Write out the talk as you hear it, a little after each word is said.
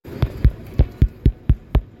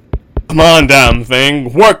Come on, damn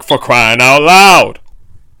thing. Work, for crying out loud.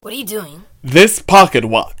 What are you doing? This pocket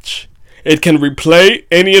watch. It can replay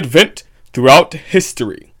any event throughout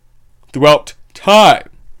history. Throughout time.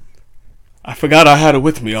 I forgot I had it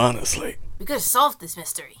with me, honestly. We could have solved this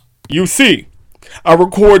mystery. You see, I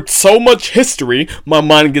record so much history, my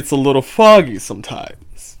mind gets a little foggy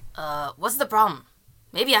sometimes. What's the problem?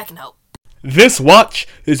 Maybe I can help. This watch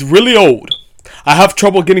is really old. I have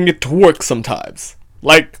trouble getting it to work sometimes.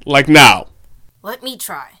 Like now. Let me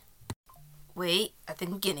try. Wait, I think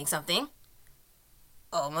I'm getting something.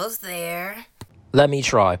 Almost there. Let me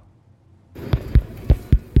try.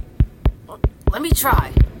 Let me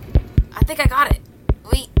try. I think I got it.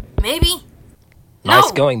 Wait, maybe? Nice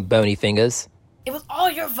No! going, bony fingers. It was all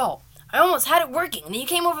your fault. I almost had it working, and then you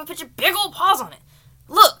came over and put your big old paws on it.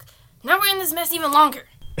 Look, now we're in this mess even longer.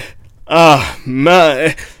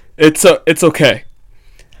 Man, it's okay.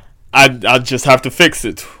 I just have to fix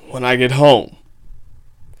it when I get home.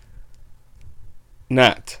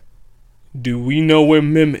 Nat, do we know where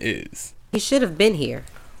Mim is? He should have been here.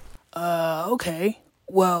 Okay.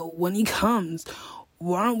 Well, when he comes,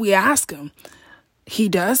 why don't we ask him? He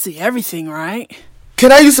does see everything, right?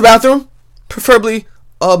 Can I use the bathroom? Preferably,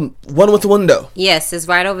 one with a window. Yes, it's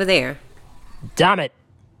right over there. Damn it!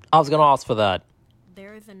 I was gonna ask for that.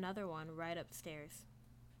 There is another one right upstairs.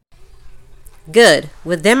 Good.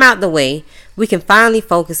 With them out the way, we can finally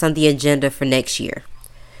focus on the agenda for next year.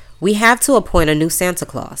 We have to appoint a new Santa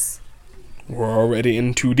Claus. We're already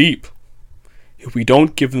in too deep. If we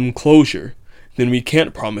don't give them closure, then we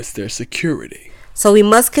can't promise their security. So we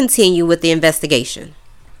must continue with the investigation.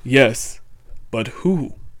 Yes, but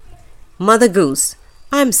who? Mother Goose,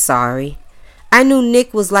 I'm sorry. I knew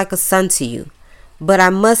Nick was like a son to you, but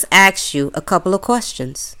I must ask you a couple of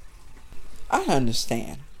questions. I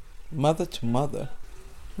understand. Mother to mother.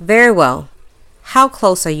 Very well. How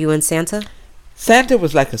close are you and Santa? Santa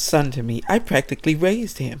was like a son to me. I practically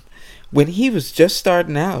raised him. When he was just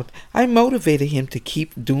starting out, I motivated him to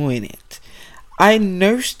keep doing it. I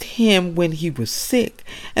nursed him when he was sick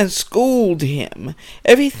and schooled him.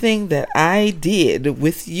 Everything that I did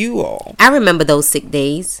with you all. I remember those sick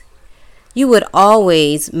days. You would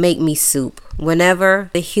always make me soup whenever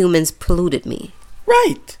the humans polluted me.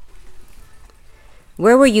 Right.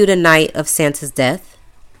 Where were you the night of Santa's death?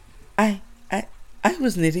 I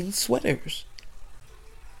was knitting sweaters.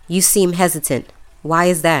 You seem hesitant. Why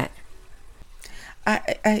is that?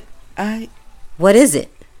 What is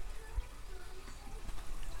it?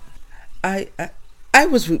 I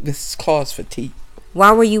was with Mrs. Claus for tea.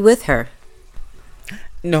 Why were you with her?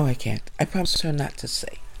 No, I can't. I promised her not to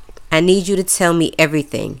say. I need you to tell me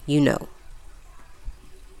everything you know.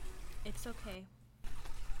 It's okay.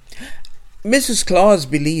 Mrs. Claus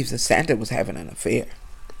believes that Santa was having an affair.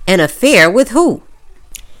 An affair with who?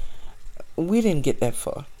 We didn't get that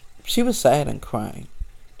far. She was sad and crying.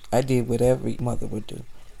 I did what every mother would do.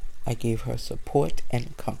 I gave her support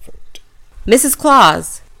and comfort. Mrs.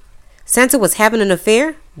 Claus, Santa was having an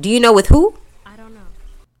affair? Do you know with who? I don't know.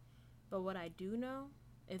 But what I do know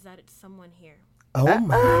is that it's someone here. Oh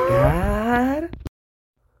my God.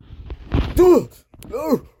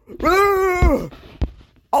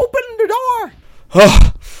 Open the door!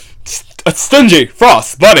 Stingy,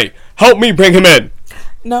 Frost, Buddy, help me bring him in.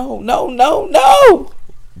 No!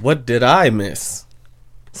 What did I miss?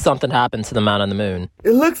 Something happened to the man on the moon.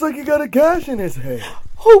 It looks like he got a gash in his head.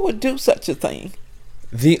 Who would do such a thing?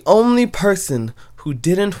 The only person who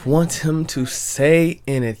didn't want him to say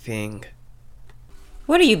anything.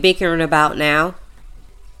 What are you bickering about now?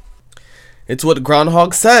 It's what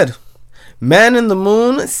Groundhog said. Man in the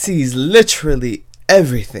moon sees literally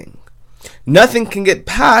everything. Nothing can get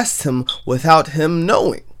past him without him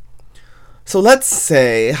knowing. So let's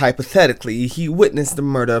say, hypothetically, he witnessed the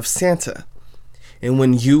murder of Santa. And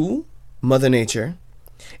when you, Mother Nature,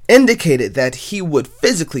 indicated that he would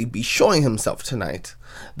physically be showing himself tonight,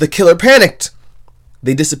 the killer panicked.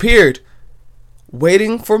 They disappeared,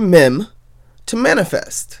 waiting for Mim to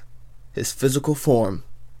manifest his physical form.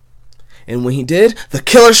 And when he did, the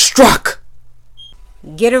killer struck.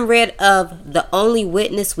 Getting rid of the only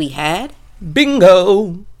witness we had?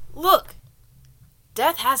 Bingo! Look!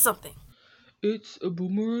 Death has something. It's a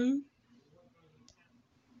boomerang.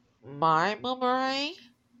 My boomerang?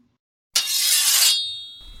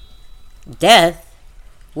 Death?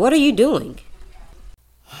 What are you doing?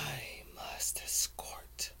 I must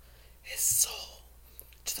escort his soul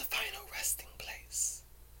to the final resting place.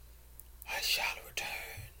 I shall return.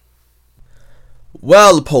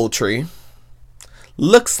 Well, Poultry,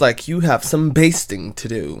 looks like you have some basting to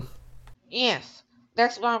do. Yes,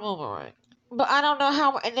 that's my boomerang. But I don't know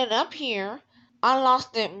how I ended up here. I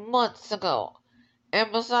lost it months ago.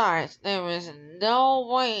 And besides, there is no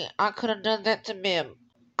way I could have done that to Mim.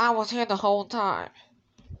 I was here the whole time.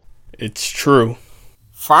 It's true.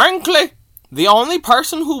 Frankly, the only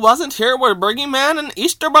person who wasn't here were Boogeyman and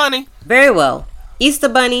Easter Bunny. Very well. Easter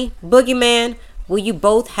Bunny, Boogeyman, will you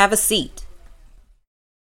both have a seat?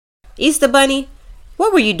 Easter Bunny,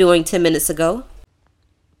 what were you doing 10 minutes ago?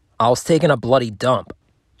 I was taking a bloody dump.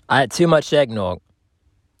 I had too much eggnog.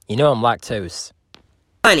 You know I'm lactose.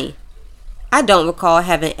 Bunny, I don't recall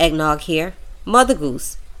having eggnog here. Mother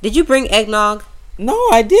Goose, did you bring eggnog? No,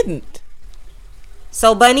 I didn't.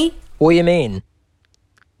 So, Bunny? What do you mean?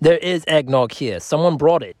 There is eggnog here. Someone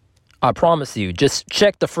brought it. I promise you, just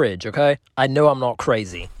check the fridge, okay? I know I'm not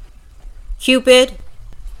crazy. Cupid?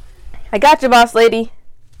 I got you, boss lady.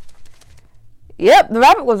 Yep, the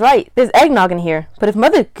rabbit was right. There's eggnog in here. But if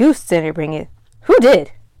Mother Goose didn't bring it, who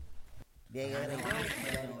did?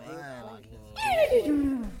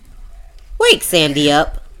 Wake Sandy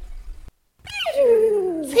up.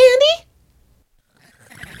 Sandy?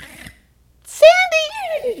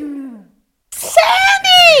 Sandy!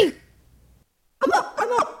 Sandy!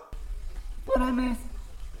 What I miss?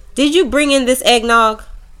 Did you bring in this eggnog?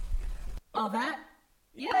 All that?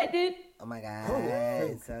 Yeah, I did. Oh my god.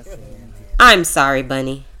 So sad. I'm sorry,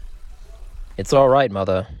 Bunny. It's alright,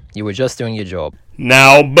 Mother. You were just doing your job.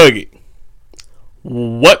 Now, Boogie,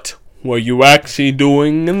 what were you actually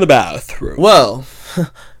doing in the bathroom? Well,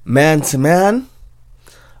 man to man,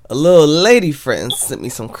 a little lady friend sent me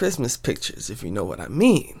some Christmas pictures, if you know what I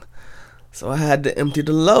mean. So I had to empty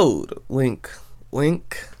the load. Wink,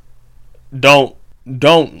 wink. Don't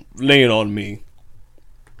lay it on me.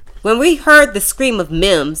 When we heard the scream of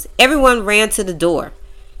Mims, everyone ran to the door.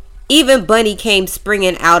 Even Bunny came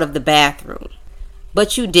springing out of the bathroom.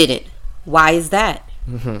 But you didn't. Why is that?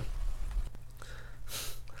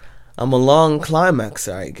 I'm a long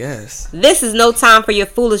climaxer, I guess. This is no time for your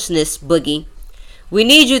foolishness, Boogie. We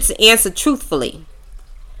need you to answer truthfully.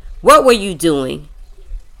 What were you doing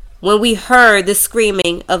when we heard the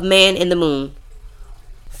screaming of Man in the Moon?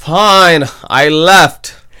 Fine, I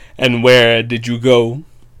left. And where did you go?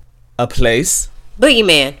 A place.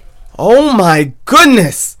 Boogeyman. Oh my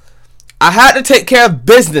goodness! I had to take care of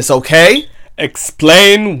business, okay?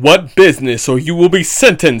 Explain what business, or you will be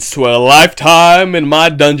sentenced to a lifetime in my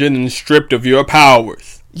dungeon and stripped of your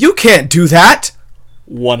powers. You can't do that!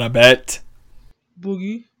 Wanna bet?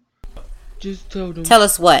 Boogie, just tell them. Tell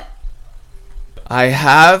us what? I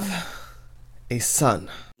have a son.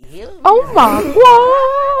 Oh my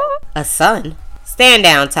god! A son? Stand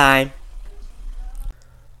down time.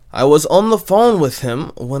 I was on the phone with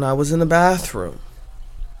him when I was in the bathroom.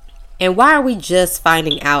 And why are we just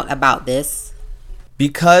finding out about this?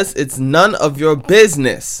 Because it's none of your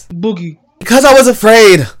business. Boogie. Because I was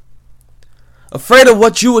afraid. Afraid of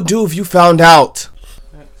what you would do if you found out.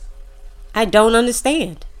 I don't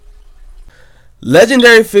understand.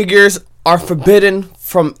 Legendary figures are forbidden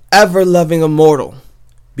from ever loving a mortal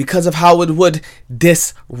because of how it would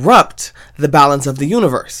disrupt the balance of the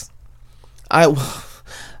universe.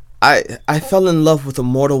 I fell in love with a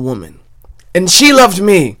mortal woman, and she loved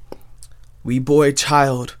me. We bore a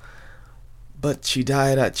child, but she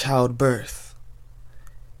died at childbirth.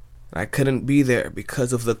 I couldn't be there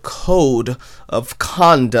because of the code of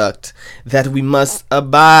conduct that we must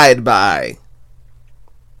abide by.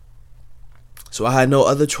 So I had no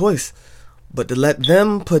other choice but to let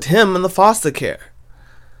them put him in the foster care.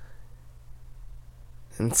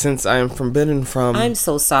 And since I am forbidden from... I'm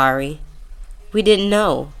so sorry. We didn't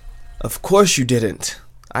know. Of course you didn't.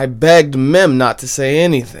 I begged Mim not to say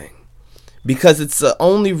anything, because it's the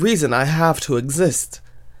only reason I have to exist.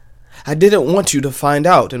 I didn't want you to find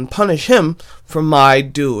out and punish him for my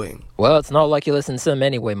doing. Well, it's not like you listen to him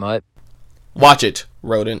anyway, mate. Watch it,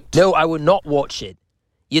 rodent. No, I would not watch it.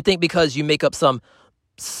 You think because you make up some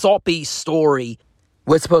soppy story,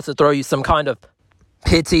 we're supposed to throw you some kind of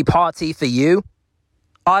pity party for you?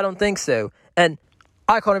 I don't think so. And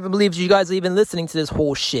I can't even believe you guys are even listening to this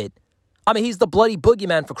whole shit. I mean, he's the bloody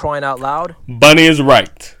boogeyman, for crying out loud. Bunny is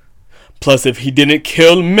right. Plus, if he didn't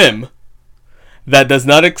kill Mim, that does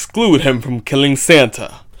not exclude him from killing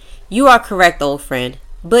Santa. You are correct, old friend.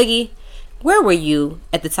 Boogie, where were you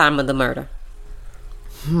at the time of the murder?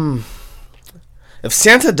 If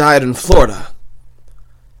Santa died in Florida,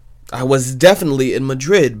 I was definitely in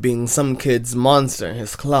Madrid being some kid's monster in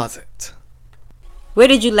his closet. Where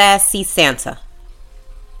did you last see Santa?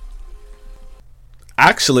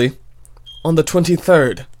 Actually, on the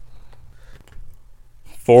 23rd.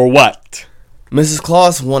 For what? Mrs.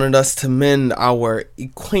 Claus wanted us to mend our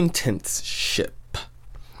acquaintanceship.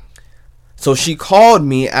 So she called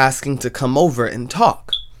me asking to come over and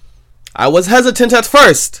talk. I was hesitant at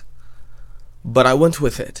first, but I went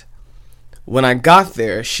with it. When I got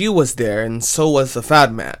there, she was there and so was the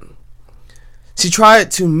fat man. She tried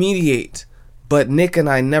to mediate, but Nick and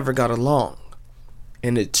I never got along,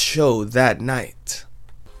 and it showed that night.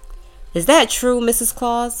 Is that true, Mrs.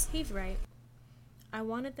 Claus? He's right. I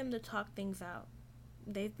wanted them to talk things out.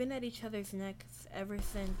 They've been at each other's necks ever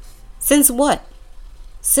since. Since what?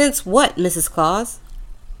 Since what, Mrs. Claus?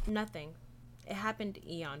 Nothing. It happened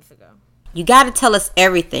eons ago. You gotta tell us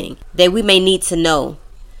everything that we may need to know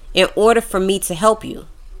in order for me to help you.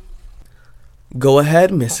 Go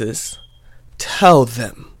ahead, Mrs. Tell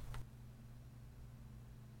them.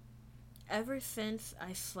 Ever since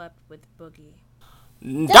I slept with Boogie.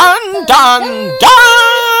 Dun dun dun!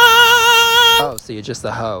 Oh, so you're just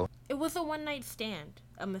a hoe. It was a one-night stand.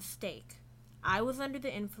 A mistake. I was under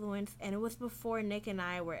the influence, and it was before Nick and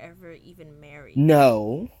I were ever even married.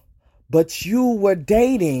 No, but you were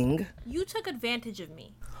dating. You took advantage of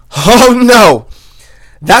me. Oh no!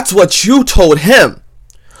 That's what you told him.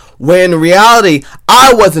 When in reality,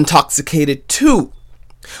 I was intoxicated too.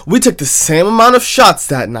 We took the same amount of shots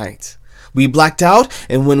that night. We blacked out,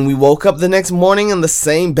 and when we woke up the next morning in the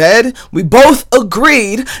same bed, we both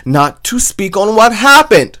agreed not to speak on what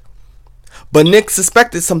happened. But Nick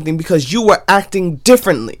suspected something because you were acting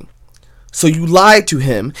differently. So you lied to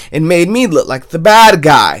him and made me look like the bad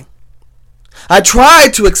guy. I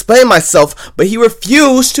tried to explain myself, but he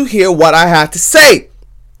refused to hear what I had to say.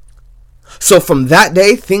 So from that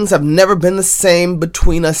day, things have never been the same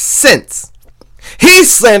between us since. He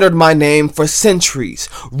slandered my name for centuries,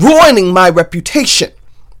 ruining my reputation.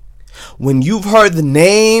 When you've heard the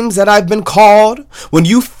names that I've been called, when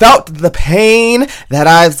you felt the pain that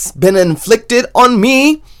I've been inflicted on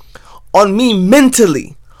me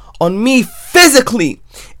mentally, on me physically,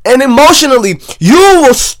 and emotionally, you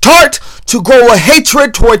will start to grow a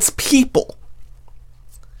hatred towards people.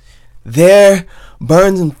 There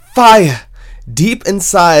burns a fire deep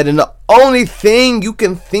inside, and the only thing you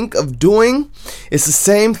can think of doing is the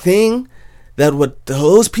same thing that what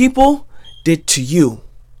those people did to you.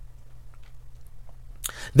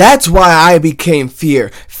 That's why I became fear.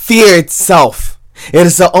 Fear itself. It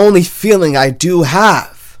is the only feeling I do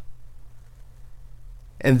have.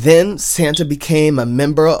 And then Santa became a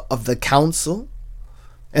member of the council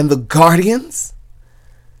and the guardians.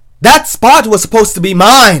 That spot was supposed to be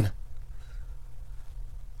mine.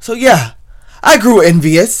 So yeah, I grew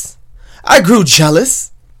envious. I grew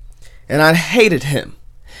jealous. And I hated him.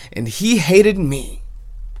 And he hated me.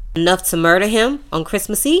 Enough to murder him on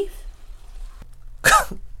Christmas Eve?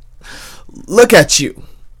 Look at you.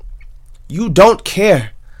 You don't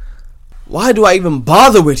care. Why do I even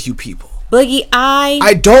bother with you people? Boogie,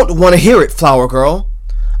 I don't want to hear it, Flower Girl.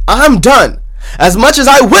 I'm done. As much as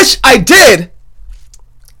I wish I did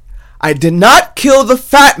not kill the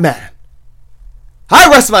fat man. I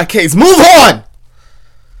rest my case. Move on.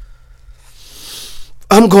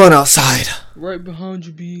 I'm going outside. Right behind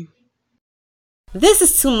you, B. This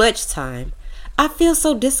is too much time. I feel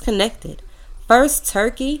so disconnected. First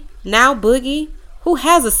Turkey, now Boogie, who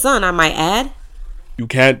has a son, I might add. You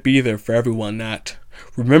can't be there for everyone, Nat.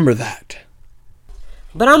 Remember that.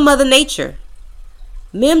 But I'm Mother Nature.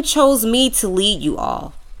 Mim chose me to lead you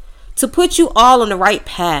all, to put you all on the right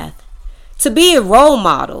path, to be a role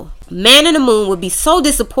model. Man in the Moon would be so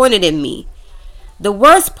disappointed in me. The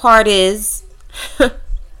worst part is,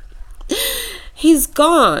 he's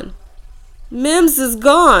gone. Mims is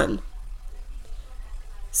gone.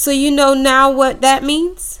 So you know now what that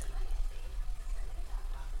means?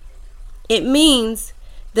 It means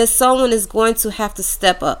that someone is going to have to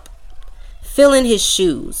step up, fill in his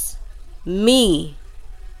shoes. Me.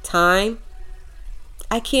 Time.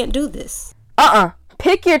 I can't do this.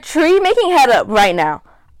 Pick your tree making head up right now.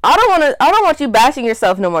 I don't want you bashing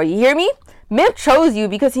yourself no more. You hear me? Mim chose you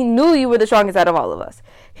because he knew you were the strongest out of all of us.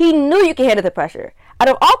 He knew you could handle the pressure. Out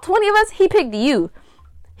of all 20 of us, he picked you.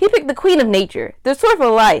 He picked the queen of nature, the source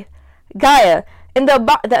of life, Gaia, and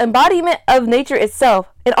the embodiment of nature itself,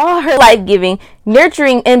 in all her life-giving,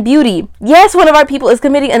 nurturing, and beauty. Yes, one of our people is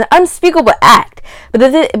committing an unspeakable act, but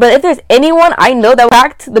if there's anyone I know that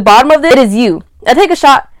cracked the bottom of this, it is you. Now take a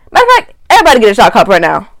shot. Matter of fact, everybody get a shot cup right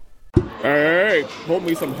now. Hey, hold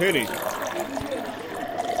me some Henny.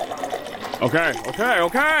 Okay.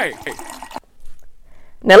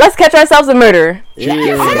 Now let's catch ourselves a murderer.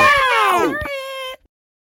 Cheers.